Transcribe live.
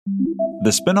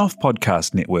The Spin-off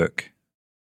Podcast Network.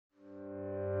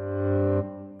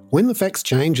 When the Facts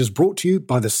Change is brought to you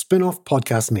by the Spin-off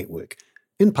Podcast Network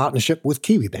in partnership with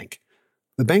Kiwibank,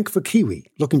 the bank for Kiwi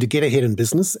looking to get ahead in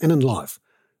business and in life.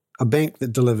 A bank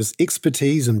that delivers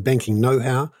expertise in banking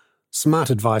know-how, smart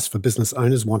advice for business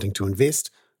owners wanting to invest,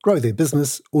 grow their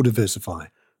business or diversify.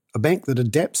 A bank that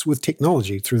adapts with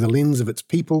technology through the lens of its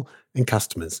people and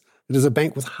customers. It is a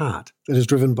bank with heart that is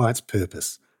driven by its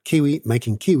purpose. Kiwi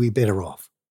making Kiwi better off.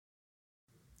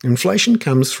 Inflation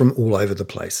comes from all over the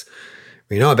place.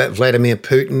 We know about Vladimir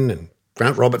Putin and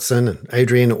Grant Robertson and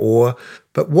Adrian Orr,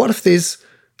 but what if there's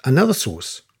another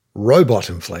source? Robot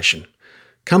inflation.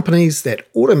 Companies that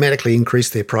automatically increase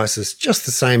their prices just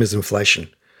the same as inflation,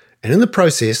 and in the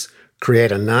process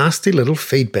create a nasty little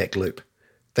feedback loop.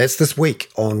 That's this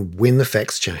week on When the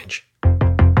Facts Change.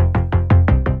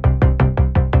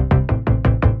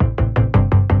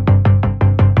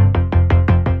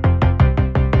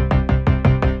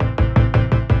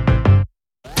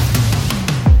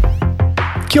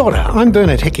 Kia ora, I'm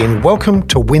Bernard Hickey and welcome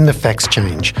to When the Facts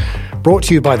Change, brought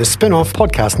to you by the Spin-off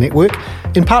Podcast Network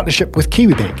in partnership with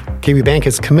Kiwibank. Kiwibank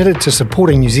is committed to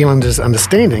supporting New Zealanders'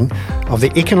 understanding of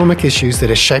the economic issues that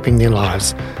are shaping their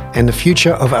lives and the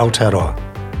future of Aotearoa.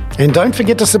 And don't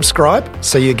forget to subscribe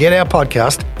so you get our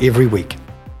podcast every week.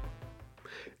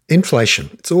 Inflation.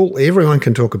 It's all everyone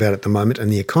can talk about at the moment in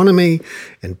the economy,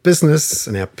 in business,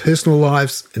 in our personal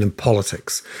lives, and in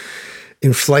politics.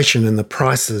 Inflation in the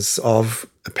prices of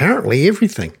apparently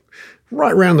everything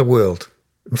right around the world.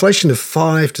 Inflation of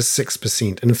 5 to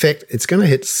 6%. And in fact, it's going to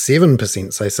hit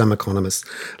 7%, say some economists,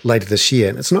 later this year.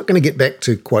 And it's not going to get back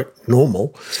to quite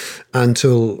normal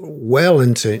until well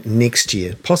into next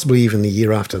year, possibly even the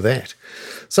year after that.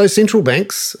 So central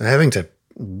banks are having to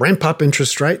ramp up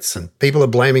interest rates and people are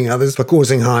blaming others for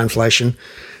causing high inflation.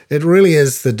 It really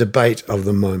is the debate of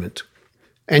the moment.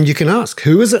 And you can ask,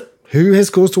 who is it? Who has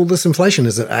caused all this inflation?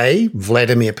 Is it A,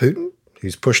 Vladimir Putin,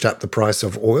 who's pushed up the price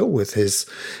of oil with his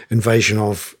invasion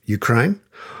of Ukraine?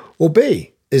 Or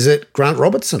B, is it Grant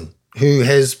Robertson, who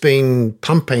has been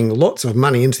pumping lots of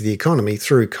money into the economy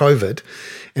through COVID,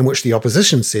 and which the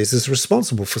opposition says is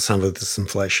responsible for some of this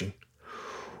inflation?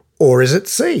 Or is it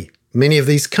C, many of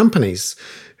these companies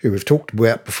who we've talked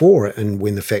about before and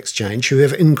When the Facts Change, who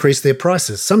have increased their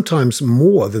prices, sometimes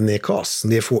more than their costs,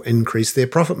 and therefore increased their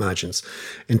profit margins,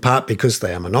 in part because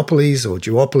they are monopolies or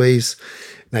duopolies.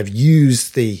 They've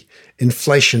used the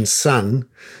inflation sun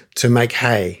to make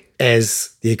hay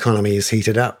as the economy is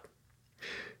heated up.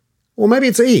 Or maybe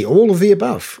it's E, all of the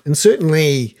above. And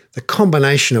certainly the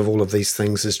combination of all of these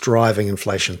things is driving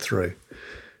inflation through.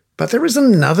 But there is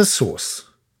another source,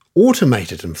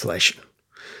 automated inflation.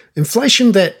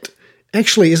 Inflation that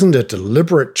actually isn't a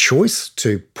deliberate choice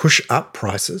to push up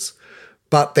prices,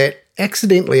 but that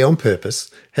accidentally on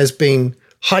purpose has been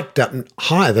hiked up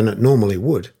higher than it normally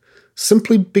would,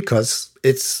 simply because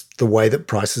it's the way that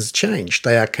prices change.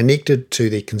 They are connected to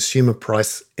the consumer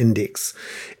price index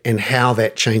and how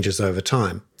that changes over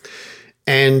time.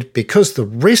 And because the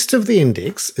rest of the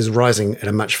index is rising at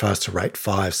a much faster rate,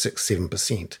 5, 6,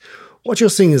 7%, what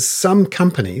you're seeing is some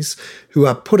companies who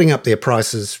are putting up their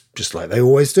prices, just like they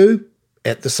always do,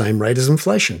 at the same rate as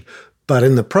inflation. But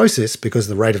in the process, because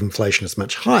the rate of inflation is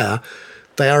much higher,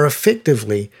 they are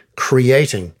effectively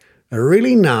creating a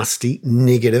really nasty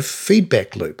negative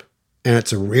feedback loop. And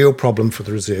it's a real problem for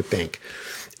the Reserve Bank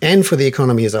and for the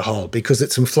economy as a whole, because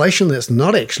it's inflation that's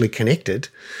not actually connected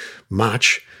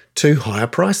much to higher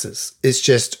prices. It's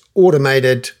just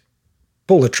automated,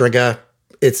 pull the trigger,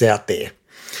 it's out there.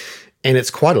 And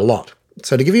it's quite a lot.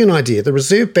 So to give you an idea, the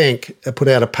Reserve Bank put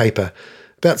out a paper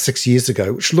about 6 years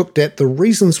ago which looked at the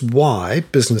reasons why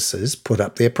businesses put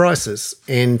up their prices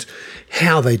and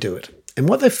how they do it. And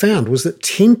what they found was that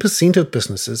 10% of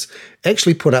businesses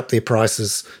actually put up their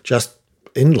prices just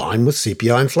in line with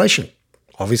CPI inflation.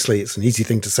 Obviously, it's an easy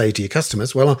thing to say to your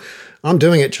customers, well, I'm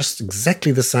doing it just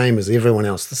exactly the same as everyone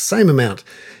else, the same amount.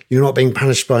 You're not being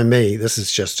punished by me. This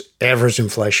is just average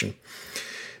inflation.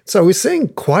 So we're seeing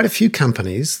quite a few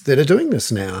companies that are doing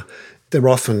this now. They're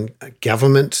often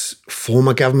government,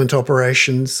 former government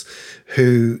operations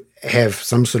who have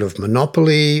some sort of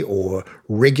monopoly or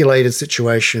regulated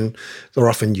situation. They're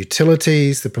often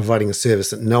utilities. They're providing a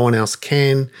service that no one else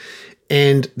can.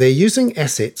 And they're using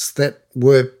assets that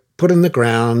were put in the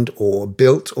ground or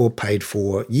built or paid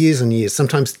for years and years,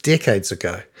 sometimes decades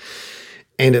ago.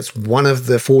 And it's one of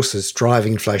the forces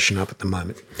driving inflation up at the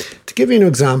moment. To give you an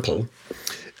example,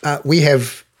 we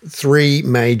have 3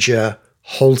 major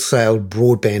wholesale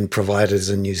broadband providers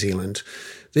in New Zealand.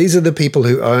 These are the people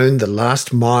who own the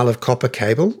last mile of copper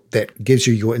cable that gives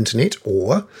you your internet,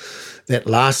 or that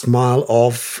last mile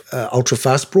of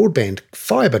ultra-fast broadband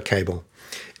fibre cable.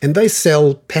 And they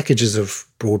sell packages of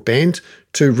broadband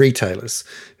to retailers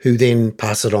who then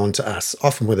pass it on to us,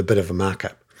 often with a bit of a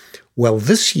markup. Well,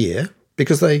 this year,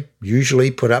 because they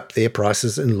usually put up their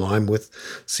prices in line with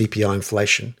CPI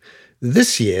inflation,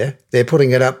 this year they're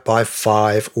putting it up by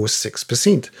 5 or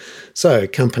 6%. So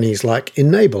companies like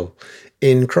Enable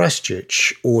in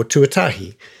Christchurch or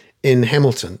Tuatahi in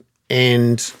Hamilton,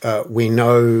 and we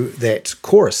know that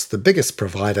Chorus, the biggest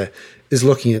provider, is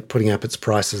looking at putting up its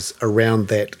prices around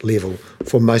that level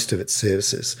for most of its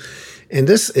services. And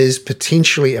this is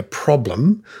potentially a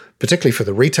problem, particularly for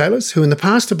the retailers, who in the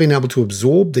past have been able to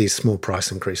absorb these small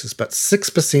price increases, but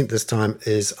 6% this time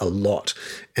is a lot,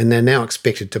 and they're now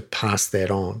expected to pass that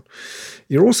on.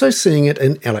 You're also seeing it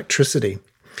in electricity.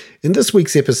 In this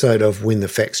week's episode of When the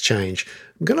Facts Change,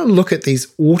 I'm going to look at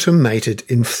these automated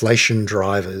inflation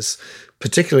drivers,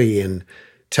 particularly in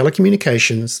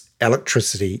telecommunications,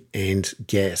 electricity, and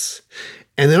gas.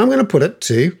 And then I'm going to put it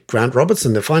to Grant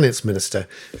Robertson, the Finance Minister,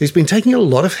 who's been taking a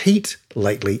lot of heat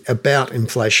lately about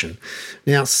inflation.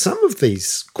 Now, some of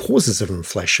these causes of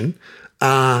inflation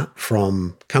are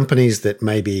from companies that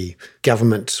may be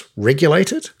government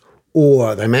regulated,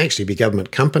 or they may actually be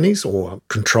government companies or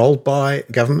controlled by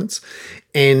governments.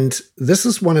 And this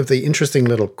is one of the interesting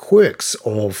little quirks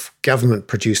of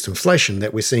government-produced inflation,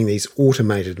 that we're seeing these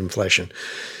automated inflation.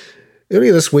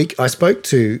 Earlier this week, I spoke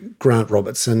to Grant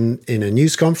Robertson in a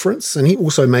news conference, and he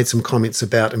also made some comments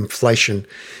about inflation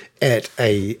at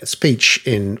a speech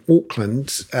in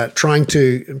Auckland, trying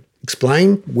to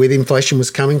explain where the inflation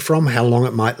was coming from, how long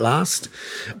it might last.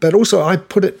 But also I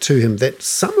put it to him that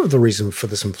some of the reason for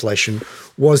this inflation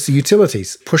was the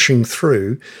utilities pushing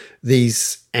through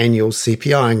these annual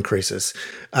CPI increases.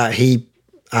 He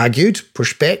argued,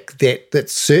 pushed back, that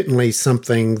that's certainly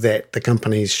something that the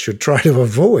companies should try to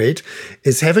avoid,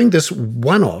 is having this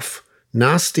one-off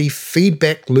nasty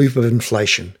feedback loop of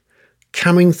inflation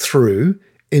coming through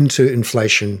into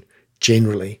inflation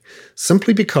generally,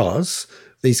 simply because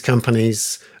these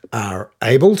companies are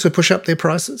able to push up their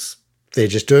prices. They're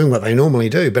just doing what they normally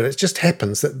do, but it just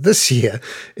happens that this year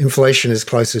inflation is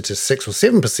closer to 6 or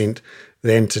 7%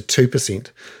 than to 2%.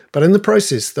 But in the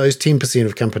process, those 10%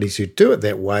 of companies who do it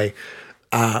that way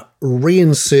are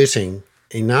reinserting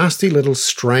a nasty little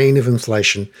strain of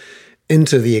inflation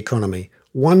into the economy,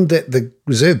 one that the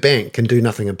Reserve Bank can do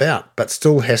nothing about, but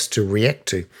still has to react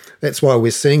to. That's why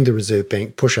we're seeing the Reserve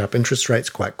Bank push up interest rates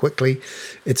quite quickly.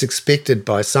 It's expected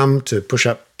by some to push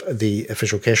up the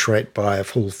official cash rate by a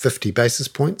full 50 basis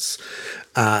points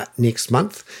next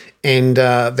month. And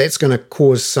that's going to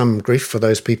cause some grief for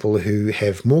those people who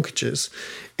have mortgages.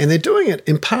 And they're doing it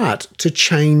in part to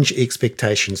change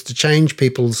expectations, to change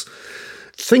people's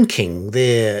thinking,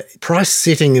 their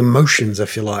price-setting emotions,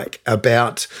 if you like,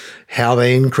 about how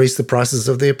they increase the prices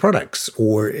of their products,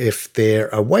 or if they're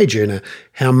a wage earner,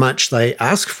 how much they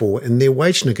ask for in their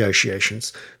wage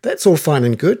negotiations. That's all fine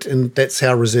and good, and that's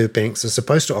how reserve banks are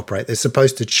supposed to operate. They're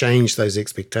supposed to change those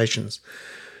expectations.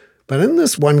 But in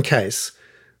this one case,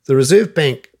 the Reserve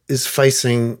Bank is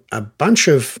facing a bunch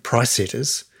of price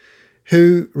setters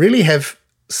who really have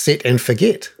set and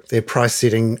forget their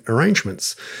price-setting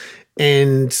arrangements.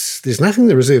 And there's nothing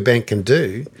the Reserve Bank can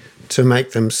do to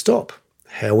make them stop.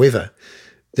 However,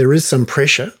 there is some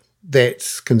pressure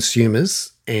that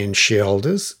consumers and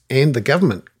shareholders and the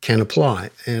government can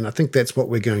apply. And I think that's what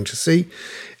we're going to see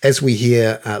as we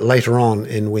hear later on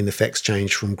in When the Facts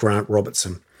Change from Grant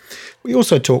Robertson. We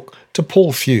also talk to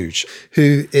Paul Fuge,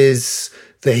 who is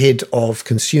the head of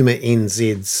Consumer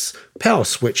NZ's Power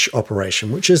Switch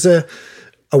operation, which is a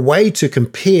way to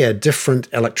compare different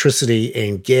electricity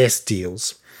and gas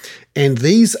deals. And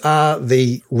these are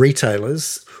the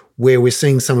retailers where we're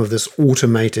seeing some of this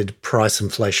automated price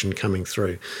inflation coming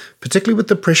through, particularly with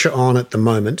the pressure on at the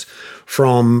moment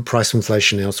from price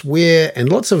inflation elsewhere and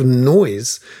lots of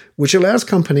noise, which allows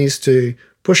companies to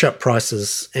push up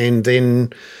prices and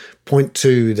then point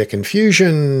to the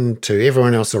confusion, to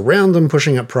everyone else around them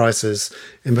pushing up prices,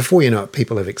 and before you know it,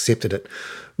 people have accepted it.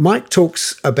 Mike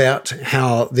talks about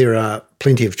how there are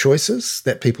plenty of choices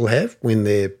that people have when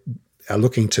they are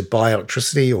looking to buy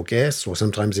electricity or gas, or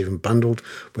sometimes even bundled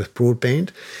with broadband,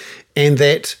 and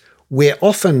that where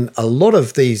often a lot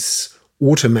of these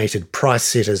automated price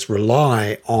setters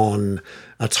rely on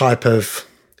a type of,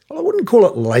 well, I wouldn't call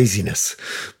it laziness,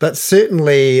 but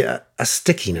certainly a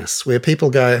stickiness where people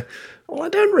go, well, I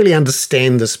don't really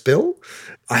understand this bill.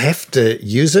 I have to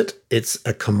use it. It's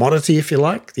a commodity, if you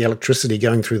like. The electricity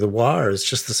going through the wire is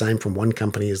just the same from one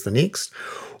company as the next.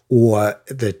 Or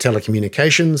the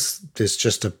telecommunications, there's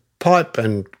just a pipe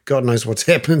and God knows what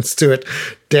happens to it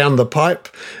down the pipe,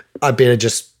 I better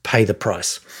just pay the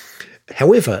price.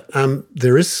 However,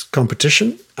 there is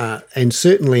competition, and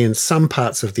certainly in some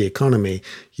parts of the economy,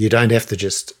 you don't have to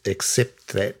just accept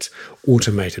that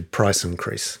automated price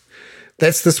increase.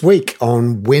 That's this week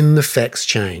on When the Facts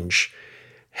Change,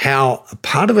 how a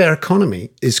part of our economy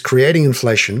is creating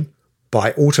inflation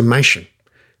by automation,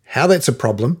 how that's a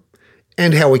problem,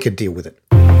 and how we could deal with it.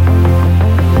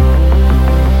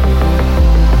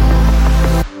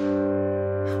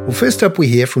 Well, first up, we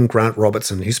hear from Grant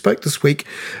Robertson, who spoke this week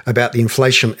about the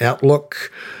inflation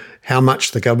outlook, how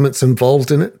much the government's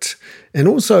involved in it, and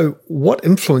also what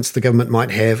influence the government might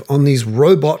have on these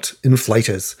robot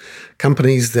inflators,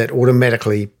 companies that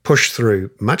automatically push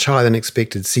through much higher than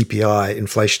expected CPI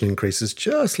inflation increases,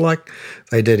 just like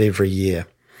they did every year.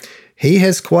 He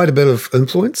has quite a bit of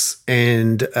influence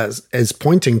and is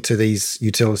pointing to these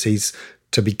utilities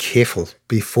to be careful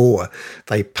before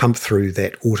they pump through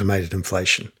that automated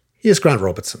inflation. Here's Grant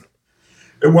Robertson.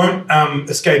 It won't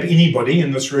escape anybody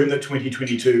in this room that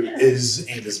 2022 is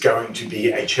and is going to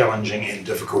be a challenging and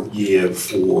difficult year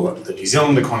for the New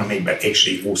Zealand economy, but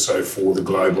actually also for the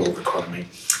global economy.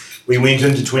 We went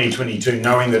into 2022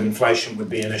 knowing that inflation would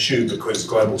be an issue because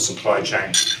global supply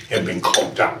chains have been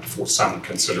clogged up for some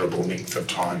considerable length of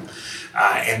time.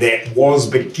 And that was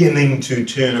beginning to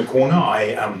turn a corner.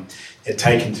 I had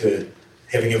taken to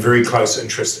having a very close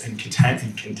interest in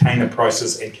container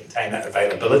prices and container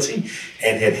availability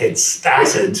and had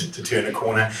started to turn a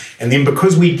corner. And then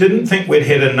because we didn't think we'd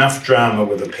had enough drama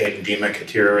with a pandemic, a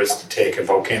terrorist attack, a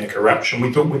volcanic eruption,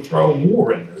 we thought we'd throw a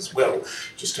war in as well,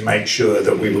 just to make sure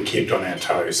that we were kept on our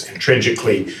toes. And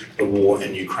tragically, the war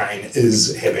in Ukraine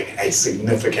is having a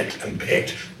significant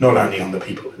impact, not only on the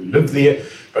people who live there,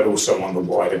 but also on the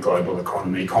wider global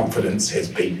economy. Confidence has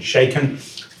been shaken.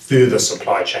 Further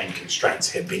supply chain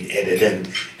constraints have been added in,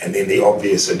 and then the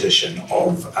obvious addition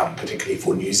of, particularly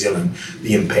for New Zealand,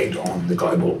 the impact on the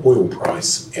global oil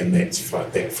price and that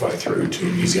flow through to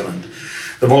New Zealand.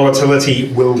 The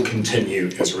volatility will continue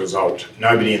as a result.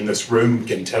 Nobody in this room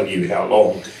can tell you how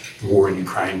long the war in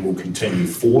Ukraine will continue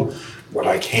for. What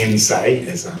I can say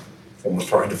as a former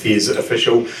foreign affairs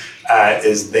official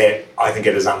is that I think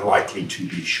it is unlikely to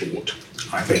be short.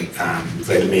 I think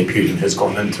Vladimir Putin has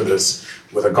gone into this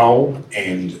with a goal,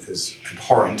 and as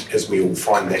abhorrent as we all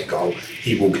find that goal,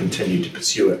 he will continue to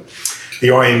pursue it. The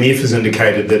IMF has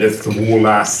indicated that if the war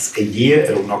lasts a year,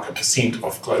 it'll knock 1%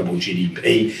 off global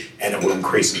GDP and it will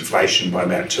increase inflation by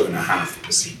about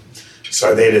 2.5%.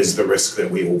 So that is the risk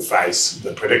that we all face.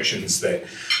 The predictions that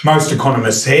most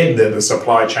economists had, that the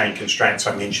supply chain constraints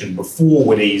I mentioned before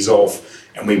would ease off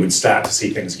and we would start to see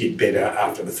things get better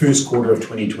after the first quarter of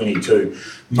 2022.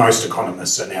 Most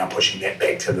economists are now pushing that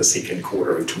back to the second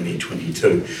quarter of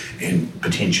 2022 and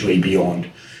potentially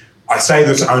beyond. I say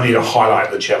this only to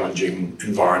highlight the challenging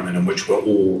environment in which we're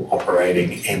all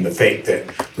operating and the fact that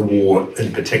the war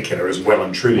in particular is well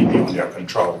and truly beyond our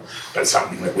control, but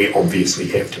something that we obviously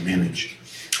have to manage.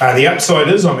 The upside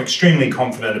is I'm extremely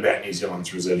confident about New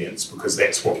Zealand's resilience because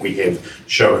that's what we have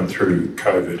shown through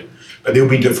COVID. But there'll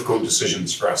be difficult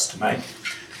decisions for us to make.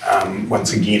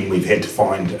 Once again, we've had to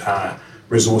find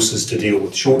resources to deal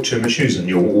with short-term issues, and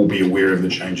you'll all be aware of the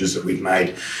changes that we've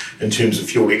made in terms of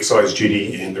fuel excise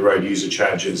duty and the road user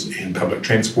charges and public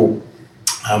transport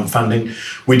funding.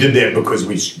 We did that because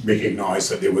we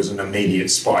recognised that there was an immediate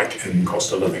spike in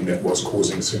cost of living that was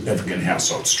causing significant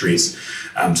household stress.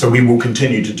 So we will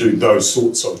continue to do those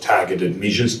sorts of targeted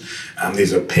measures.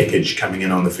 There's a package coming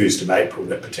in on the 1st of April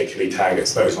that particularly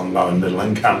targets those on low and middle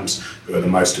incomes who are the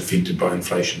most affected by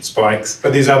inflation spikes.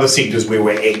 But there's other sectors where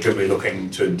we're actively looking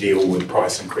to deal with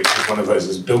price increases. One of those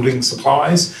is building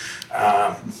supplies.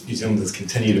 New Zealanders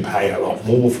continue to pay a lot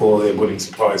more for their building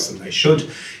supplies than they should.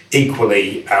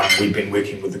 Equally, we've been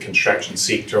working with the construction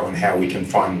sector on how we can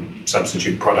find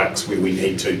substitute products where we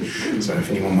need to. So if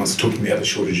anyone wants to talk about the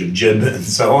shortage of jib and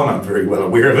so on, I'm very well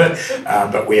aware of it.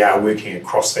 But we are working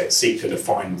across that sector to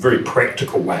find very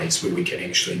practical ways where we can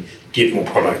actually get more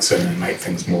products in and make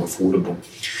things more affordable.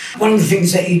 One of the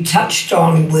things that you touched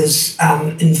on was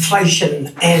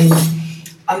inflation, and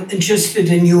I'm interested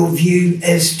in your view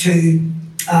as to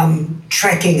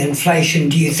tracking inflation.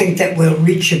 Do you think that we'll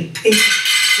reach a peak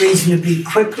reasonably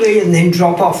quickly and then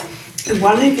drop off?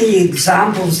 One of the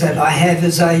examples that I have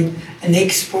is an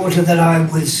exporter that I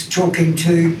was talking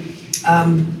to,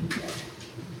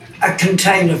 a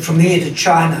container from here to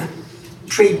China,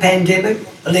 pre-pandemic,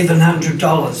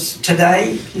 $1,100.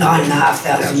 Today,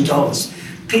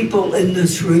 $9,500. People in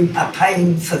this room are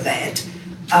paying for that.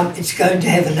 it's going to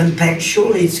have an impact.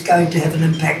 Surely it's going to have an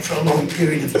impact for a long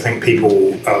period of I think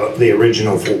people, the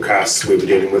original forecasts we were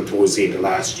dealing with towards the end of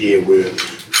last year were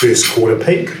first quarter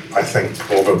peak. I think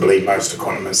probably most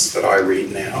economists that I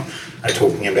read now are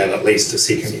talking about at least a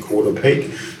second quarter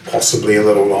peak, possibly a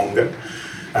little longer.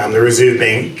 The Reserve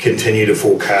Bank continue to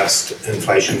forecast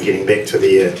inflation getting back to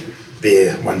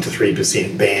their 1 to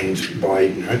 3% band by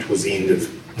towards the end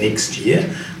of next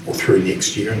year or through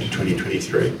next year into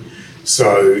 2023.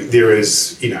 So there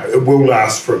is, it will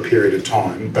last for a period of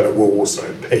time, but it will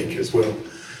also peak as well.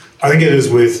 I think it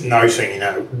is worth noting,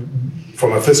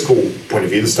 from a fiscal point of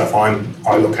view, the stuff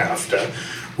I look after,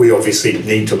 we obviously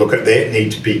need to look at that,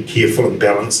 need to be careful and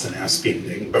balanced in our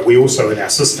spending, but we also in our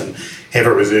system have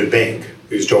a Reserve Bank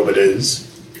whose job it is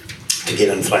to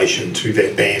get inflation to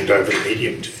that band over the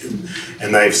medium term,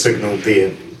 and they've signalled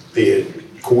their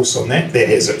course on that. That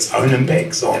has its own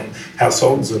impacts on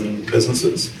households and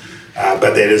businesses,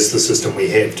 but that is the system we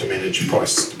have to manage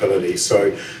price stability.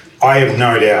 So I have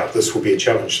no doubt this will be a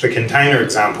challenge. The container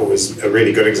example is a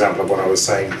really good example of what I was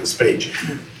saying in the speech.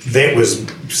 That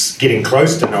was getting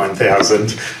close to 9,000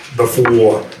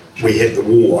 before we hit the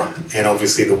war, and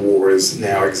obviously the war is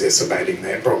now exacerbating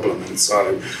that problem. And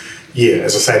so,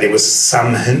 as I say, there was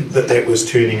some hint that was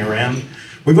turning around.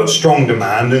 We've got strong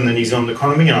demand in the New Zealand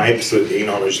economy, and I absolutely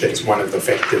acknowledge that's one of the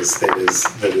factors that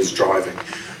is driving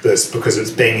this, because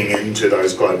it's banging into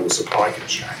those global supply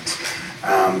constraints.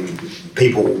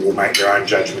 People will make their own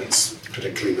judgments,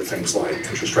 particularly with things like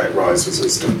interest rate rises,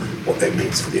 as to what that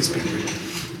means for their spending.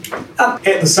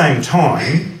 At the same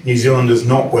time, New Zealand is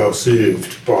not well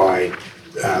served by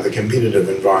the competitive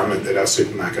environment that our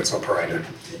supermarkets operate in.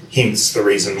 Hence the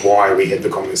reason why we had the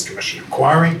Commerce Commission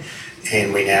inquiry,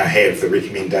 and we now have the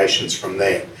recommendations from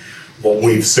that. What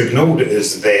we've signalled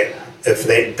is that if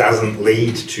that doesn't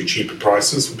lead to cheaper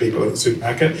prices for people at the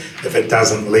supermarket, if it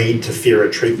doesn't lead to fairer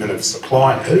treatment of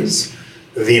suppliers,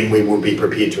 then we will be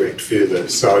prepared to act further.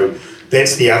 So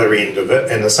that's the other end of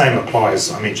it, and the same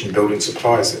applies. I mentioned building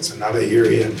supplies, that's another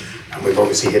area, and we've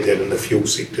obviously had that in the fuel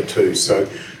sector too. So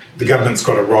the government's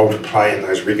got a role to play in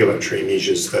those regulatory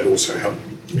measures that also help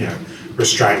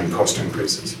restrain cost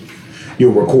increases.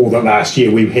 You'll recall that last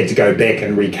year we had to go back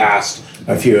and recast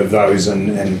a few of those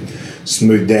and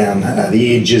smooth down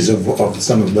the edges of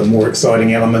some of the more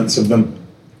exciting elements of them.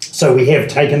 So we have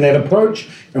taken that approach,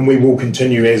 and we will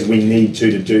continue as we need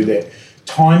to do that.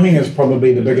 Timing is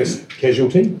probably the biggest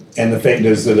casualty, and the fact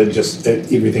is that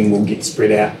everything will get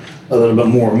spread out a little bit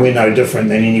more, and we're no different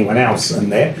than anyone else in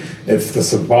that. If the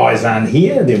supplies aren't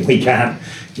here, then we can't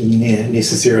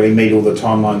necessarily meet all the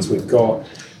timelines we've got.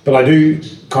 But I do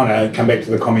kind of come back to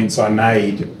the comments I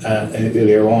made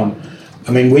earlier on.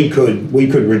 I mean, we could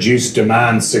reduce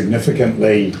demand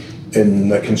significantly in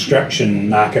the construction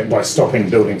market by stopping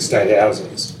building state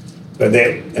houses. But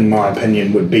that, in my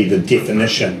opinion, would be the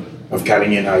definition of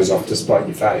cutting your nose off to spite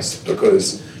your face,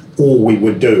 because all we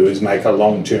would do is make a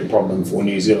long-term problem for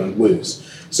New Zealand worse.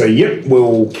 So,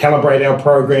 we'll calibrate our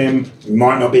program. We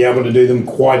might not be able to do them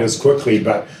quite as quickly,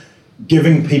 but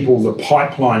giving people the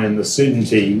pipeline and the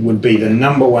certainty would be the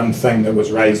number one thing that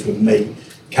was raised with me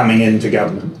coming into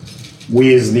government.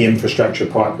 Where's the infrastructure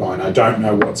pipeline? I don't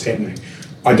know what's happening.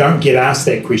 I don't get asked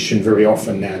that question very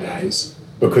often nowadays,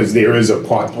 because there is a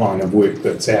pipeline of work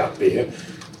that's out there,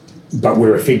 but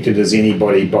we're affected as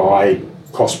anybody by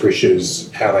cost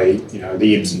pressures, how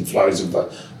the ebbs and flows of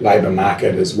the labour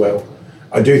market as well.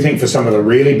 I do think for some of the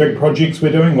really big projects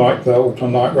we're doing, like the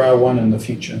Auckland Light Rail one and the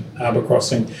future harbour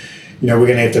crossing, we're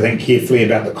going to have to think carefully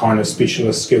about the kind of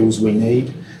specialist skills we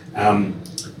need.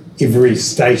 Every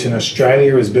state in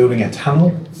Australia is building a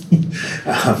tunnel.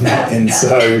 And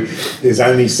so there's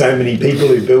only so many people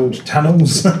who build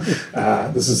tunnels.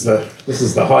 This is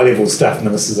the high level stuff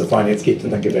ministers of finance get to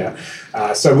think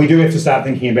about. So we do have to start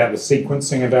thinking about the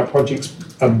sequencing of our projects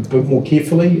a bit more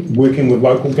carefully, working with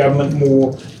local government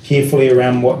more carefully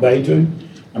around what they do.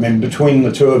 I mean, between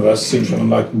the two of us, central and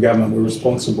local government, we're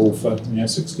responsible for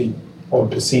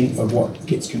 60% of what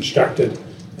gets constructed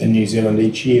in New Zealand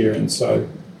each year, and so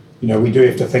we do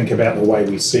have to think about the way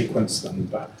we sequence them.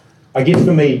 But I guess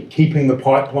for me, keeping the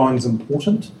pipeline's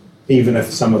important, even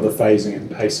if some of the phasing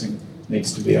and pacing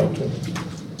needs to be altered.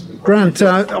 Grant,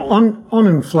 on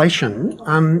inflation,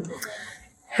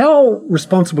 how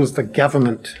responsible is the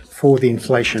government for the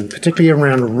inflation, particularly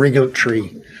around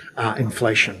regulatory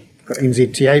inflation? Got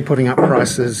NZTA putting up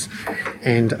prices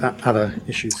and other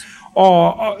issues.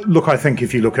 Look, I think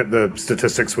if you look at the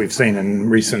statistics we've seen in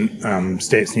recent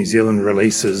Stats New Zealand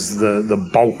releases, the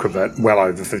bulk of it, well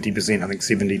over 50%, I think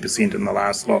 70% in the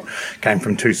last lot, came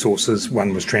from two sources.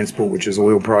 One was transport, which is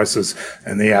oil prices,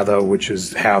 and the other, which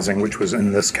is housing, which was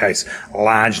in this case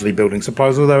largely building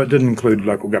supplies, although it did include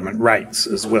local government rates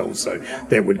as well, so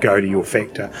that would go to your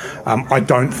factor. I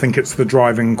don't think it's the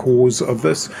driving cause of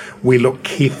this. We look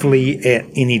carefully at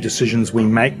any decisions we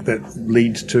make that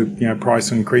lead to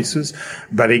price increases.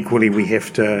 But equally, we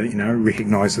have to,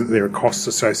 recognise that there are costs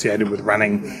associated with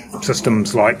running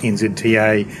systems like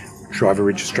NZTA, driver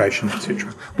registration,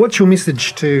 etc. What's your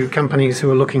message to companies who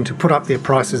are looking to put up their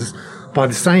prices by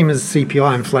the same as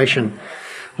CPI inflation,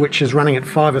 which is running at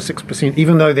 5 or 6%,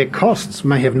 even though their costs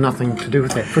may have nothing to do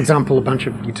with that? For example, a bunch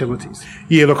of utilities.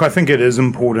 Yeah, look, I think it is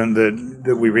important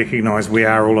that we recognise we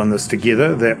are all in this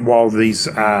together, that while these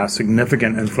are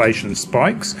significant inflation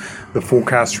spikes, the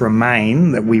forecasts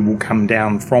remain that we will come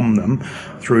down from them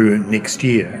through next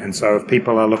year. And so if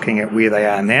people are looking at where they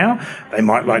are now, they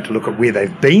might like to look at where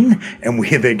they've been and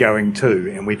where they're going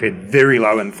to. And we've had very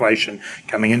low inflation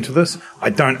coming into this.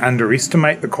 I don't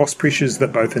underestimate the cost pressures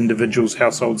that both individuals,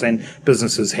 households and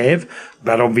businesses have,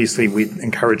 but obviously we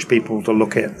encourage people to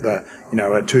look at the,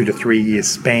 a 2 to 3 year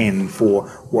span for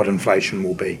what inflation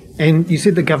will be. And you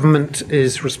said the government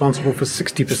is responsible for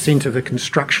 60% of the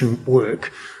construction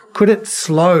work. Could it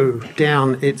slow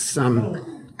down its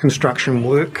construction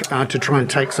work to try and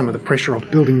take some of the pressure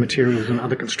off building materials and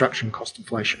other construction cost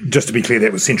inflation? Just to be clear,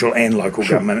 that was central and local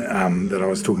government that I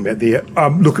was talking about there.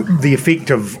 Look, the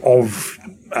effect of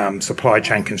supply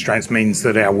chain constraints means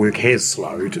that our work has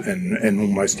slowed in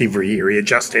almost every area,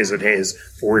 just as it has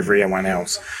for everyone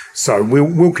else. So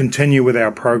we'll continue with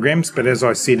our programs, but as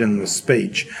I said in the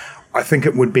speech, I think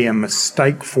it would be a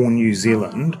mistake for New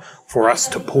Zealand for us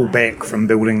to pull back from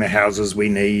building the houses we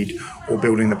need or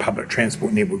building the public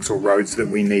transport networks or roads that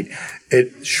we need.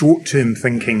 Short-term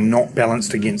thinking, not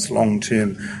balanced against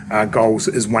long-term goals,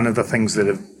 is one of the things that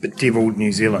have bedeviled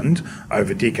New Zealand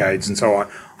over decades. And so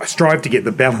I strive to get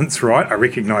the balance right. I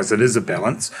recognise it is a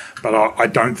balance, but I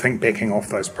don't think backing off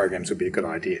those programs would be a good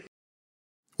idea.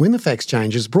 When the Facts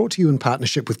Change is brought to you in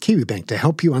partnership with Kiwibank to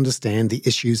help you understand the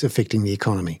issues affecting the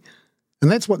economy. And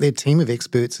that's what their team of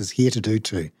experts is here to do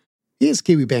too. Here's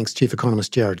Kiwibank's Chief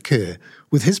Economist Jared Kerr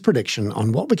with his prediction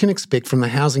on what we can expect from the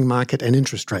housing market and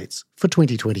interest rates for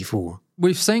 2024.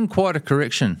 We've seen quite a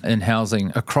correction in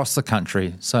housing across the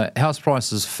country. So house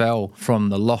prices fell from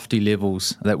the lofty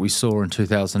levels that we saw in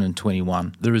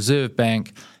 2021. The Reserve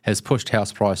Bank has pushed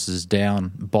house prices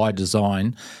down by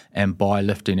design and by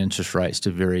lifting interest rates to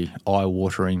very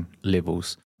eye-watering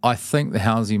levels. I think the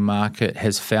housing market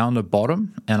has found a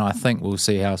bottom, and I think we'll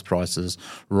see house prices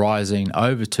rising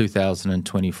over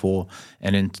 2024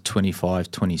 and into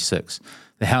 25-26.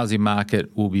 The housing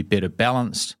market will be better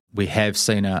balanced. We have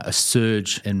seen a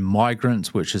surge in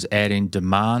migrants, which is adding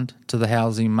demand to the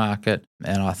housing market,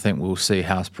 and I think we'll see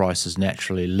house prices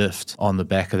naturally lift on the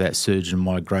back of that surge in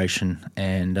migration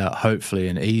and hopefully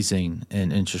an easing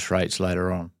in interest rates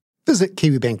later on. Visit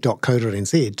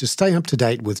kiwibank.co.nz to stay up to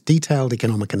date with detailed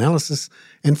economic analysis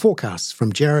and forecasts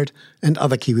from Jared and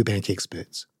other Kiwibank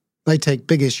experts. They take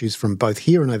big issues from both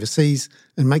here and overseas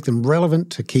and make them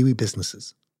relevant to Kiwi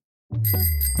businesses.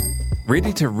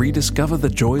 Ready to rediscover the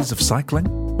joys of cycling?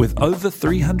 With over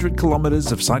 300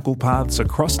 kilometres of cycle paths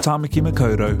across Tāmaki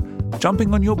Makaurau,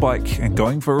 jumping on your bike and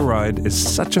going for a ride is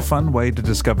such a fun way to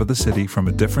discover the city from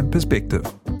a different perspective.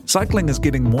 Cycling is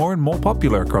getting more and more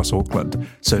popular across Auckland,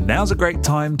 so now's a great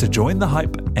time to join the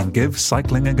hype and give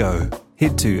cycling a go.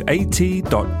 Head to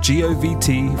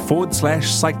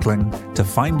at.govt/cycling to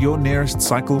find your nearest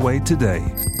cycleway today.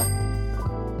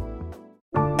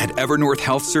 At Evernorth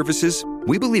Health Services,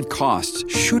 we believe costs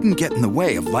shouldn't get in the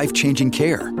way of life-changing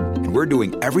care, and we're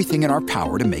doing everything in our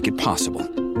power to make it possible.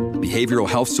 Behavioral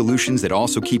health solutions that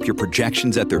also keep your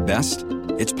projections at their best?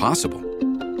 It's possible.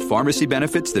 Pharmacy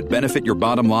benefits that benefit your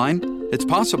bottom line? It's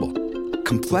possible.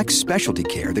 Complex specialty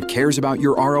care that cares about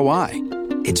your ROI?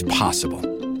 It's possible.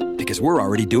 Because we're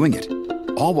already doing it.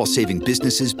 All while saving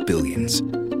businesses billions.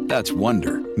 That's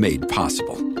Wonder made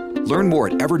possible. Learn more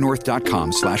at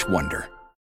evernorth.com/wonder.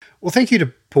 Well, thank you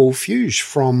to Paul Fuge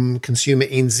from Consumer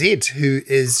NZ, who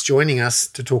is joining us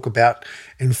to talk about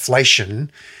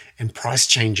inflation and price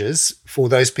changes for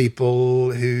those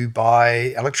people who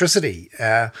buy electricity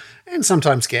and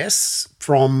sometimes gas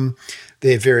from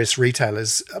their various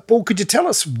retailers. Paul, could you tell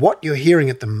us what you're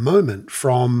hearing at the moment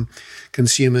from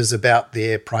consumers about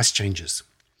their price changes?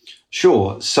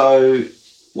 Sure. So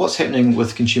what's happening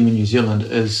with Consumer New Zealand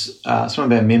is some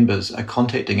of our members are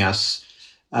contacting us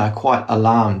quite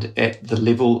alarmed at the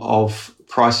level of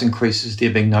price increases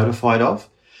they're being notified of.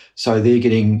 So they're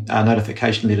getting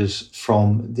notification letters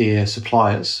from their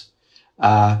suppliers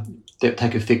that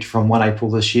take effect from 1 April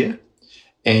this year.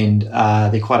 And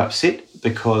they're quite upset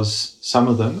because some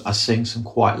of them are seeing some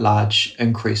quite large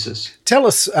increases. Tell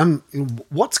us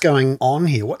what's going on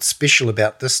here. What's special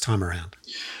about this time around?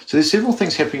 So there's several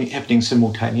things happening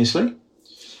simultaneously.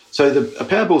 So a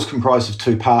power bill is comprised of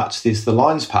two parts. There's the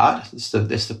lines part, that's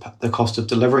the cost of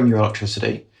delivering your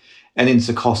electricity, and then it's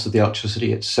the cost of the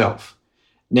electricity itself.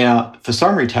 Now, for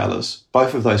some retailers,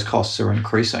 both of those costs are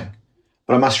increasing.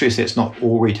 But I must stress that's not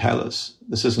all retailers.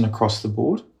 This isn't across the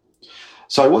board.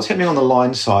 So what's happening on the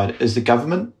line side is the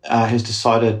government has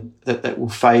decided that it will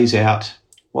phase out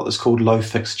what is called low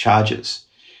fixed charges.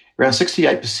 Around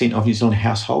 68% of New Zealand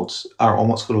households are on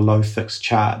what's called a low fixed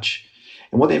charge.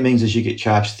 And what that means is you get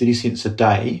charged 30 cents a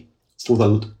day for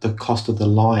the cost of the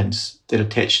lines that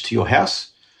attach to your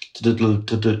house to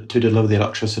deliver the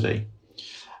electricity.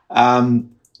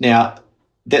 Now,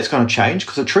 that's going to change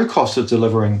because the true cost of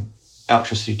delivering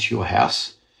electricity to your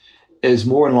house is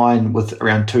more in line with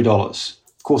around $2.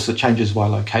 Of course, it changes by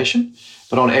location,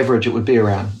 but on average, it would be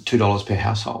around $2 per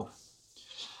household.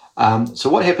 So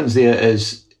what happens there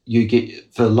is you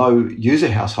get, for low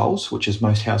user households, which is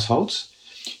most households,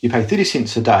 you pay 30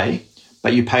 cents a day,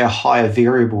 but you pay a higher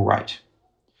variable rate.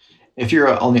 If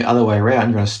you're on the other way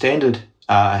around, you're on a standard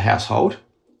household,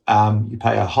 you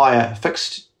pay a higher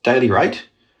fixed daily rate,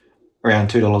 around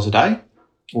 $2 a day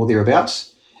or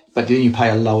thereabouts, but then you pay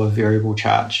a lower variable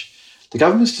charge. The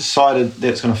government's decided that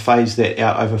it's going to phase that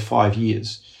out over 5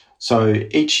 years. So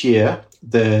each year,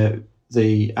 the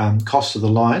cost of the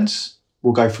lines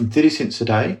will go from 30 cents a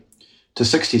day to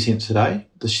 60 cents a day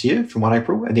this year from 1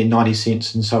 April, and then 90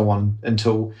 cents and so on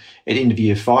until at the end of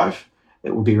year 5,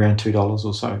 it will be around $2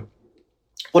 or so.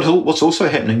 What's also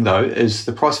happening, though, is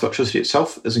the price of electricity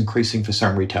itself is increasing for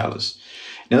some retailers.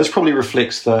 Now, this probably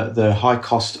reflects the high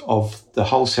cost of the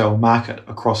wholesale market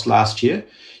across last year.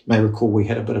 You may recall we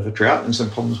had a bit of a drought and some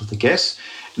problems with the gas,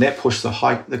 and that pushed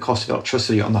the cost of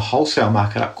electricity on the wholesale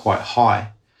market up quite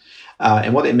high.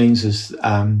 And what that means is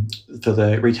for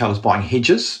the retailers buying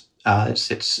hedges, those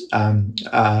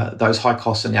high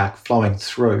costs are now flowing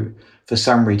through for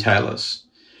some retailers.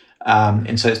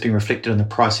 And so it's being reflected in the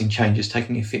pricing changes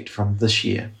taking effect from this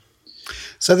year.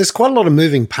 So there's quite a lot of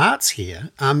moving parts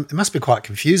here. It must be quite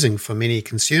confusing for many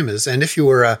consumers. And if you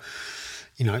were a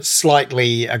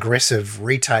slightly aggressive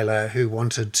retailer who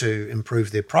wanted to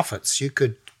improve their profits, you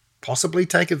could possibly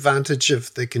take advantage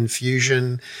of the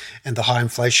confusion and the high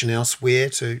inflation elsewhere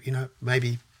to,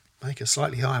 maybe make a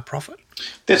slightly higher profit?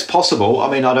 That's possible.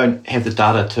 I mean, I don't have the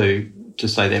data to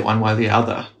say that one way or the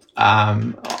other.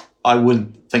 I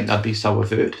wouldn't think they'd be so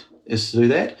overt as to do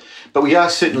that. But we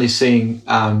are certainly seeing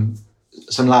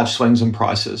some large swings in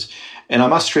prices. And I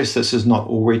must stress this is not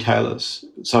all retailers.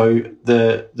 So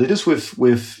the letters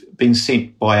we've been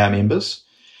sent by our members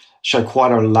show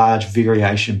quite a large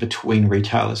variation between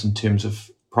retailers in terms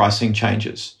of pricing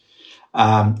changes,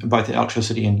 both in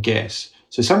electricity and gas.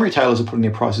 So some retailers are putting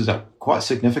their prices up quite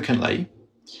significantly,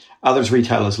 others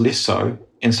retailers less so,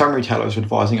 and some retailers are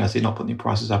advising us they're not putting their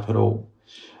prices up at all.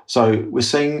 So we're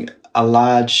seeing a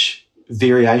large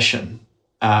variation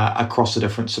across the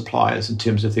different suppliers in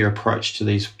terms of their approach to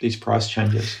these price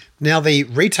changes. Now, the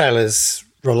retailers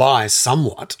rely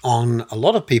somewhat on a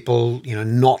lot of people,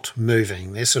 not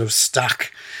moving. They're sort of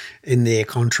stuck in their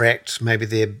contract. Maybe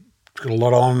they've got a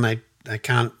lot on. They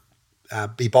can't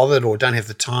be bothered or don't have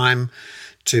the time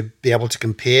to be able to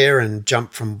compare and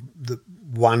jump from the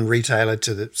one retailer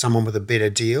to someone with a better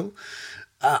deal.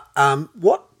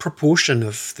 What proportion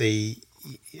of the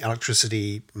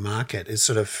electricity market is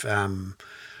sort of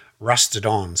rusted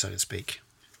on, so to speak?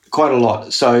 Quite a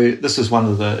lot. So this is one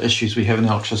of the issues we have in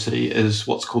electricity is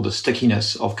what's called the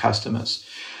stickiness of customers.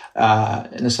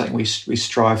 And it's something we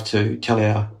strive to tell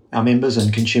our members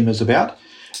and consumers about,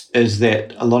 is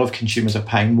that a lot of consumers are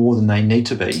paying more than they need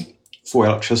to be for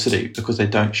electricity because they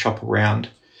don't shop around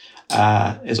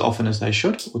as often as they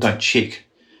should, or don't check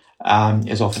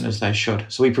as often as they should.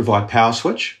 So we provide Power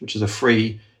Switch, which is a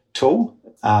free tool,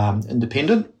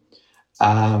 independent,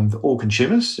 for all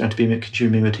consumers. You don't have to be a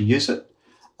consumer member to use it.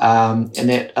 And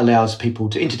that allows people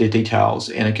to enter their details,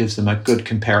 and it gives them a good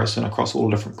comparison across all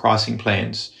different pricing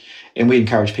plans. And we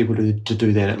encourage people to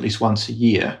do that at least once a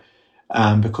year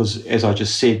because, as I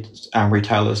just said,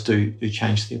 retailers do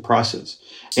change their prices.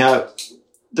 Now,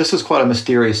 this is quite a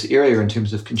mysterious area in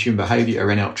terms of consumer behaviour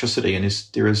around electricity, and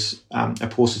there is a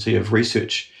paucity of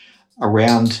research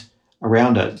around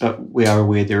it, but we are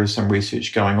aware there is some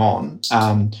research going on.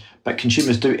 But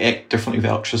consumers do act differently with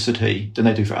electricity than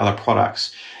they do for other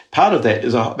products. Part of that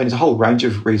is, there's a whole range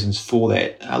of reasons for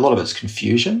that. A lot of it's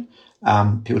confusion.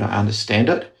 People don't understand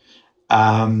it.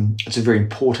 It's a very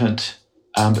important,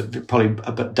 but probably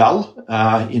a bit dull,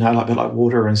 a bit like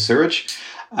water and sewage.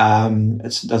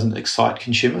 It doesn't excite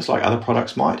consumers like other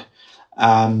products might.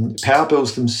 Power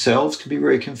bills themselves can be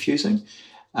very confusing.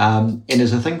 And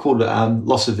there's a thing called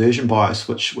loss aversion bias,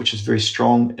 which is very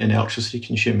strong in electricity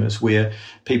consumers, where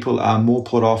people are more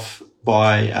put off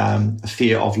by a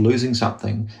fear of losing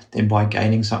something than by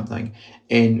gaining something.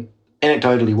 And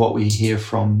anecdotally, what we hear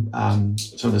from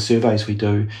some of the surveys we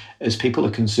do is people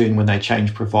are concerned when they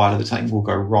change provider that something will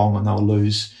go wrong and they'll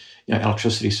lose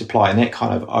electricity supply, and that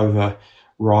kind of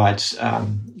overrides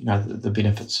the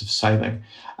benefits of saving.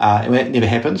 And that never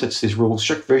happens. There's rules,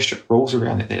 very strict rules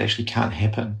around it that actually can't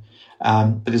happen.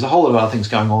 But there's a whole lot of other things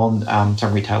going on.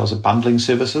 Some retailers are bundling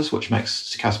services, which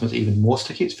makes customers even more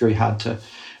sticky. It's very hard to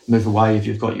move away if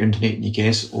you've got your internet and your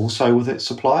gas also with that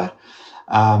supplier.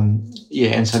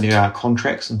 And so there are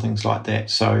contracts and things like that.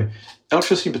 So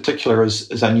electricity in particular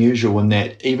is unusual in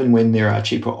that even when there are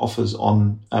cheaper offers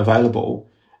available,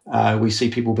 we see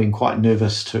people being quite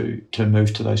nervous to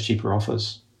move to those cheaper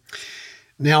offers.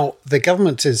 Now, the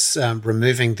government is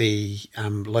removing the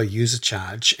low user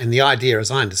charge, and the idea,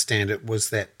 as I understand it, was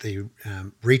that the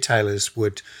retailers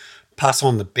would pass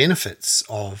on the benefits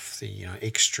of the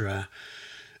extra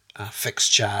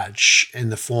fixed charge in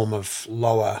the form of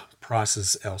lower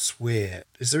prices elsewhere.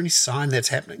 Is there any sign that's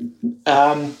happening?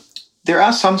 There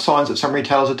are some signs that some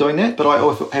retailers are doing that, but I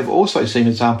have also seen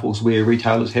examples where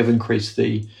retailers have increased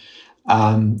the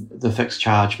fixed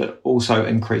charge, but also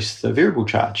increased the variable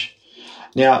charge.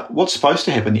 Now, what's supposed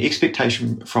to happen, the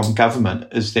expectation from government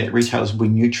is that retailers will be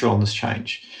neutral on this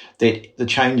change, that the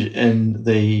change in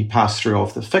the pass-through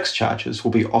of the fixed charges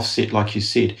will be offset, like you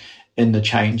said, in the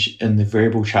change in the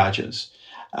variable charges.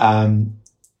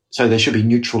 So they should be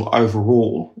neutral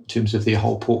overall in terms of their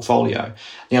whole portfolio.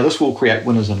 Now, this will create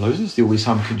winners and losers. There will be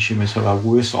some consumers who are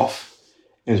worse off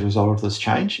as a result of this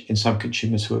change and some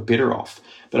consumers who are better off.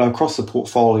 But across the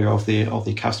portfolio of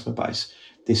their customer base,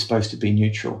 they're supposed to be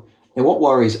neutral. Now, what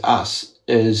worries us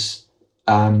is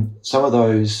some of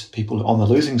those people on the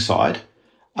losing side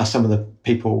are some of the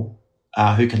people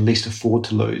who can least afford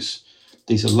to lose.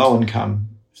 These are low-income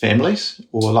families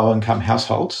or low-income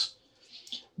households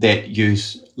that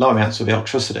use low amounts of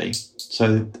electricity,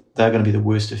 so they're going to be the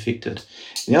worst affected.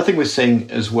 And the other thing we're seeing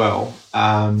as well,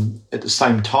 at the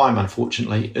same time,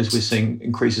 unfortunately, is we're seeing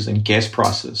increases in gas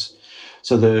prices.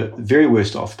 So the very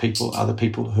worst off people are the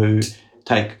people who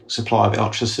take supply of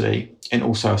electricity and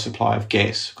also a supply of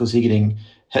gas, because they're getting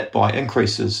hit by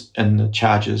increases in the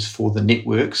charges for the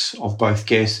networks of both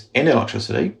gas and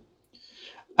electricity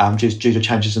due to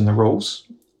changes in the rules,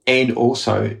 and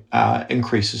also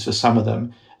increases for some of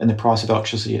them in the price of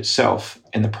electricity itself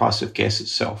and the price of gas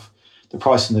itself. The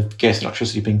price and the gas and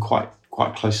electricity being quite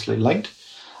closely linked.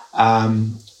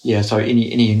 So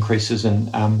any increases in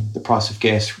the price of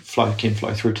gas can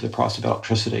flow through to the price of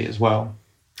electricity as well.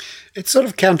 It's sort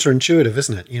of counterintuitive,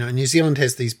 isn't it? New Zealand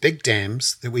has these big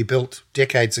dams that we built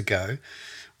decades ago.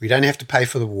 We don't have to pay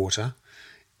for the water,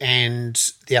 and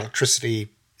the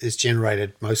electricity is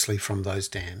generated mostly from those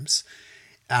dams.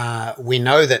 We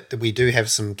know that we do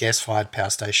have some gas-fired power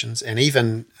stations, and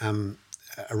even a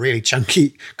really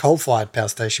chunky coal-fired power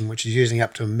station, which is using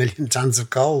up to 1 million tonnes of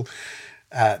coal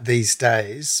these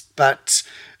days. But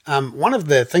one of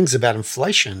the things about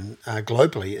inflation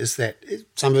globally is that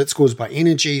some of it's caused by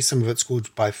energy, some of it's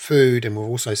caused by food, and we've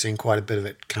also seen quite a bit of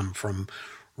it come from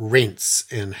rents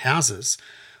in houses.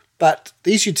 But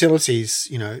these utilities,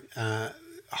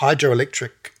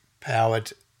 hydroelectric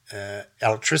powered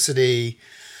electricity,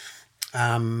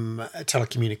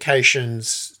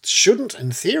 telecommunications shouldn't,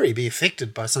 in theory, be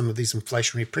affected by some of these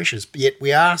inflationary pressures. But yet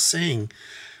we are seeing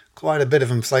quite a bit of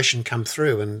inflation come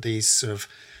through, and these sort of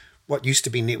what used to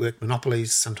be network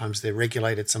monopolies, sometimes they're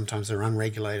regulated, sometimes they're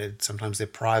unregulated, sometimes they're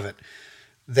private,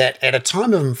 that at a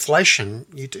time of inflation,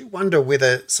 you do wonder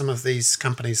whether some of these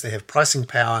companies, they have pricing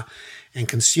power, and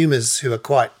consumers who are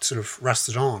quite sort of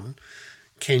rusted on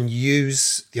can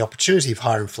use the opportunity of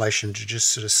higher inflation to just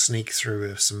sort of sneak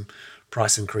through some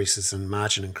price increases and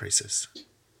margin increases.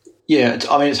 Yeah,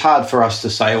 it's hard for us to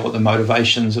say what the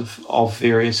motivations of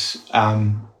various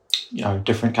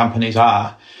different companies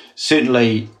are.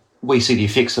 Certainly, we see the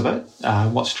effects of it.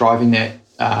 What's driving that,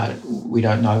 we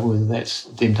don't know whether that's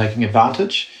them taking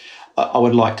advantage. I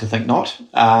would like to think not,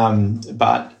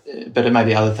 but it may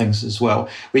be other things as well.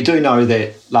 We do know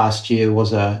that last year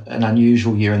was an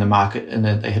unusual year in the market, and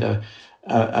that they had a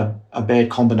bad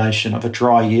combination of a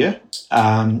dry year.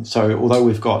 So although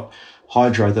we've got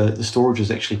hydro, the storage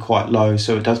is actually quite low,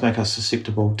 so it does make us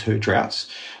susceptible to droughts.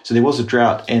 So there was a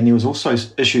drought, and there was also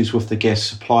issues with the gas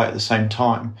supply at the same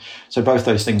time. So both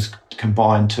those things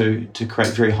combined to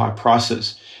create very high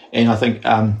prices. And I think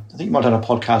you might have done a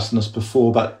podcast on this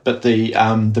before, but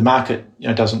the market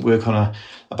doesn't work on a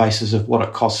basis of what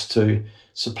it costs to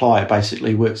supply. It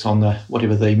basically works on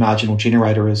whatever the marginal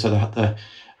generator is. So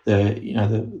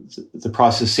the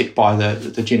price is set by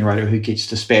the generator who gets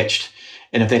dispatched.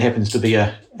 And if that happens to be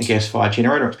a gas-fired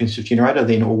generator, expensive generator,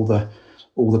 then all the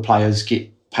players get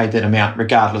paid that amount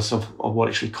regardless of what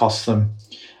actually costs them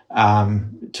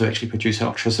to actually produce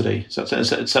electricity. So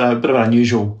it's a bit of an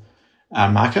unusual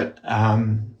market,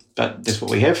 but that's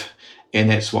what we have, and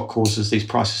that's what causes these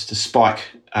prices to spike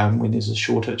when there's a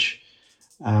shortage.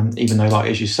 Even though, like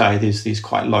as you say, there's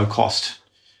quite low cost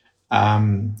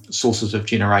sources of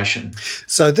generation.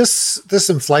 So this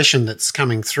inflation that's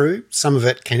coming through, some of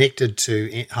it connected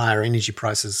to higher energy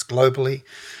prices globally,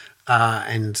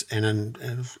 and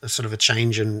a sort of a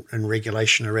change in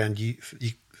regulation around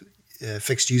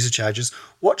fixed user charges.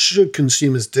 What should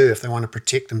consumers do if they want to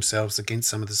protect themselves against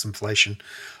some of this inflation?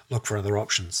 Look for other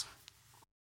options.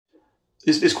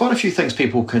 There's quite a few things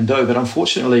people can do, but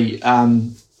unfortunately,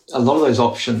 a lot of those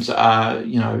options are,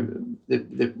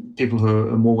 the people who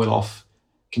are more well off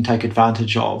can take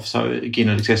advantage of. So again,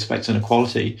 it exacerbates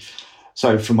inequality.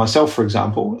 So for myself, for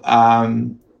example,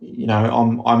 I'm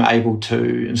able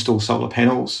to install solar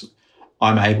panels.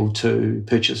 I'm able to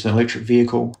purchase an electric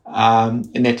vehicle,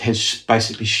 and that has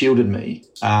basically shielded me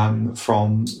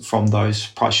from those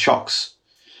price shocks.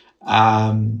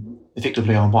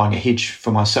 Effectively, I'm buying a hedge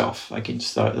for myself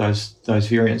against those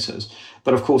variances.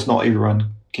 But of course, not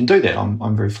everyone can do that.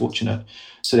 I'm very fortunate.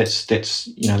 So that's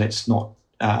not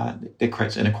that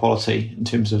creates inequality in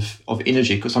terms of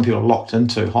energy, because some people are locked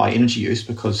into high energy use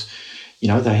because they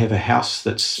have a house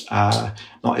that's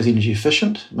not as energy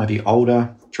efficient, maybe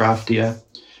older, draftier.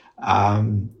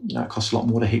 It costs a lot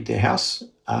more to heat their house,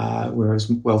 whereas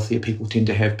wealthier people tend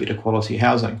to have better quality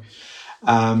housing.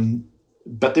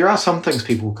 But there are some things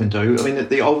people can do. I mean,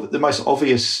 the most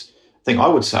obvious thing I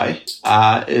would say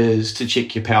is to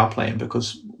check your power plan,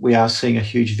 because we are seeing a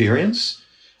huge variance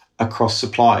across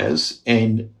suppliers,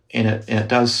 and it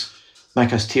does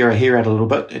make us tear our hair out a little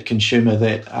bit at consumer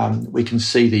that we can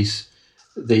see these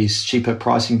cheaper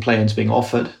pricing plans being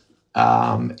offered,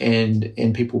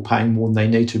 and people paying more than they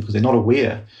need to because they're not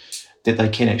aware that they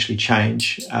can actually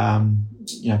change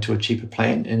to a cheaper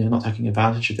plan, and they're not taking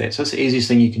advantage of that. So that's the easiest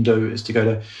thing you can do, is to go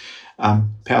to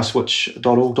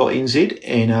powerswitch.org.nz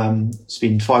and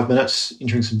spend 5 minutes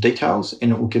entering some details,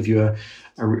 and it will give you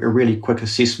a really quick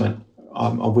assessment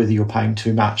of whether you're paying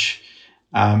too much.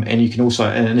 And you can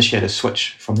also initiate a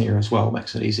switch from there as well,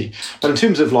 makes it easy. But in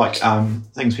terms of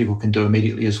things people can do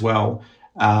immediately as well,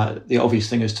 the obvious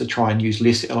thing is to try and use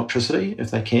less electricity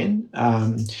if they can.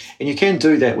 And you can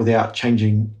do that without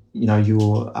changing, the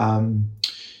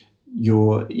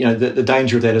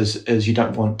danger of that is you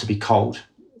don't want it to be cold.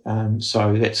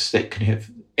 So that can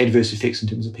have adverse effects in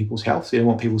terms of people's health. You don't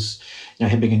want people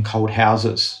living in cold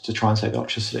houses to try and save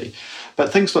electricity. But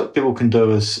things that people can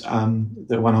do is,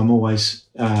 the one I'm always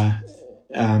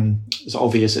is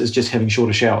obvious, is just having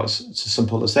shorter showers. It's as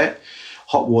simple as that.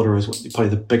 Hot water is probably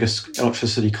the biggest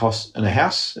electricity cost in a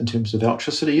house in terms of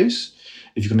electricity use.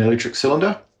 If you've got an electric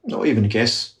cylinder or even a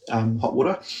gas hot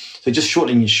water, so just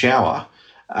shortening your shower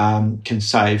can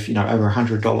save over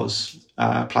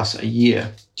 $100 plus a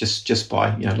year just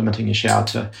by limiting your shower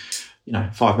to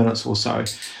 5 minutes or so.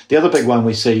 The other big one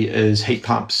we see is heat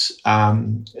pumps.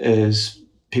 Is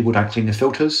people don't clean their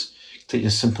filters.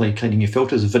 Just simply cleaning your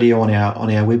filters. A video on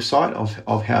our website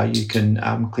of how you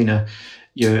can clean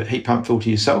your heat pump filter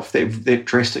yourself. That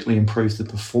drastically improves the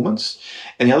performance.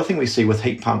 And the other thing we see with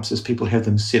heat pumps is people have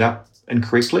them set up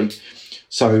incorrectly.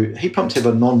 So heat pumps have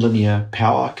a non-linear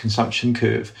power consumption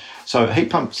curve. So a heat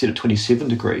pump set at 27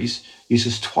 degrees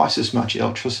uses twice as much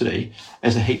electricity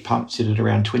as a heat pump set at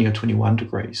around 20 or 21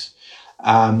 degrees.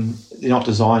 They're not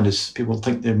designed as people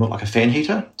think they're more like a fan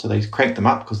heater, so they crank them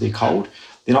up because they're cold.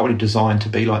 They're not really designed to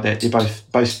be like that. They're both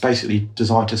basically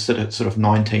designed to sit at sort of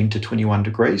 19 to 21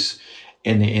 degrees,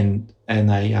 and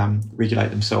they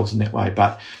regulate themselves in that way.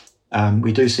 But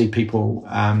we do see people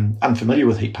unfamiliar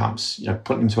with heat pumps,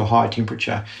 putting them to a high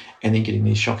temperature and then getting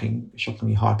these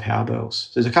shockingly high power bills.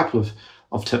 So there's a couple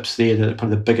of tips there that are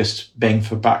probably the biggest bang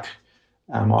for buck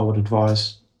I would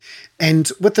advise. And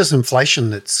with this inflation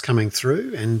that's coming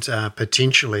through, and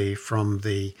potentially from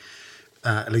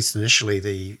at least initially,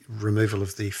 the removal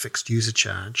of the fixed user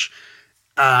charge,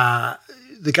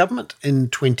 the government in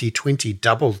 2020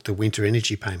 doubled the winter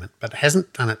energy payment, but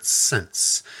hasn't done it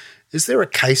since. Is there a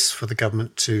case for the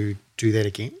government to do that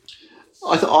again?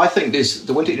 I think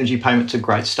the winter energy payment's a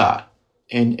great start,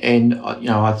 and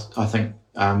I think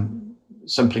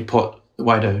simply put, the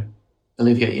way to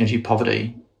alleviate energy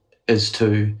poverty is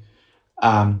to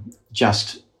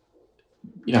just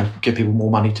give people more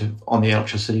money on the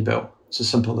electricity bill. It's as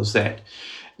simple as that.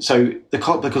 So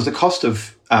because the cost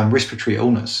of respiratory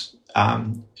illness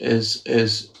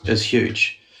is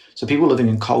huge. So people living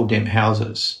in cold, damp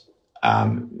houses,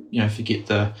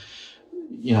 forget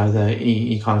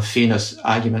any kind of fairness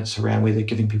arguments around whether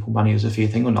giving people money is a fair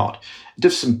thing or not. It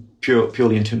does some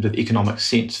purely in terms of economic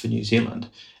sense for New Zealand.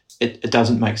 It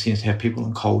doesn't make sense to have people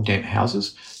in cold, damp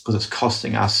houses because it's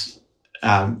costing us,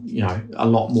 a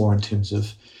lot more in terms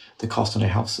of the cost on our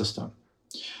health system.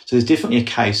 So there's definitely a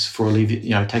case for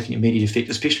taking immediate effect,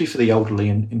 especially for the elderly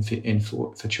and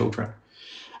for children.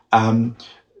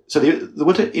 So the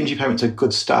winter energy payment's a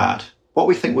good start. What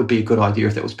we think would be a good idea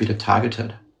if that was better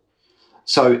targeted.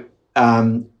 So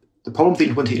the problem with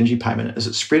the winter energy payment is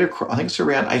it's spread across, I think it's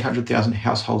around 800,000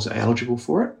 households are eligible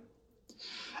for it.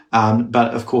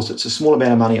 But of course, it's a small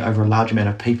amount of money over a large amount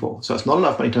of people. So it's not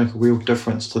enough money to make a real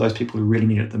difference to those people who really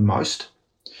need it the most.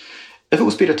 If it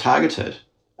was better targeted,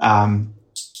 I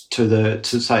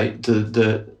reckon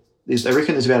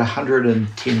there's about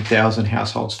 110,000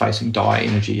 households facing dire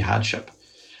energy hardship.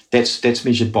 That's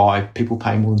measured by people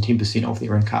paying more than 10% of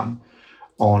their income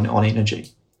on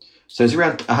energy. So there's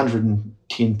around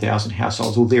 110,000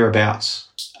 households or thereabouts.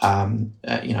 Now,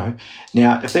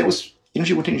 if that was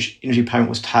energy payment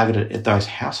was targeted at those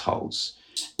households,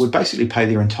 it would basically pay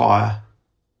their entire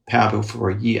power bill for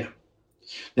a year.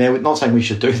 Now, we're not saying we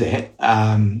should do that,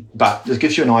 but this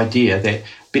gives you an idea that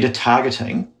better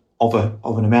targeting of an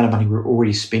amount of money we're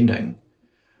already spending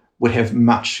would have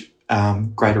much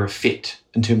greater effect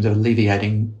in terms of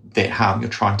alleviating that harm you're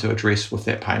trying to address with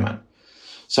that payment.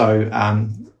 So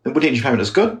the winter energy payment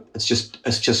is good. It's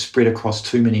just spread across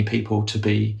too many people to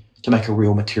make a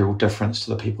real material difference to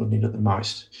the people who need it the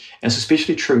most. And it's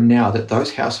especially true now that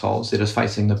those households that are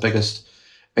facing the biggest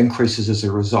increases as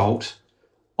a result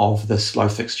of this low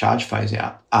fixed charge phase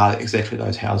out are exactly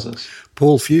those houses.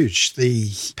 Paul Fuge,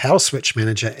 the Power Switch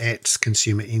Manager at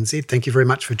Consumer NZ, thank you very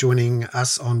much for joining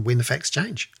us on When the Facts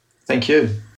Change. Thank you.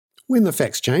 When the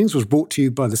Facts Change was brought to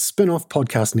you by the Spin-Off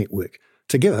Podcast Network,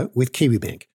 together with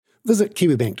KiwiBank. Visit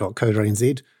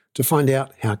kiwibank.co.nz to find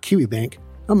out how KiwiBank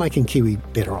are making Kiwi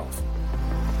better off.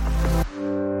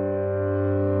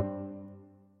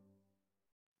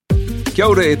 Kia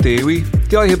ora e te iwi,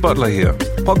 Te Aihe Butler here,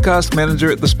 Podcast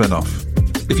Manager at The Spin-Off.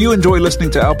 If you enjoy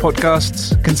listening to our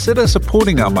podcasts, consider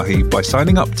supporting our mahi by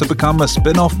signing up to become a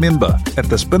Spin-Off member at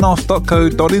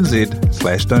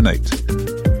thespinoff.co.nz/donate.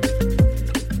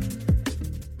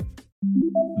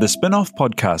 The Spin-Off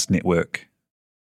Podcast Network.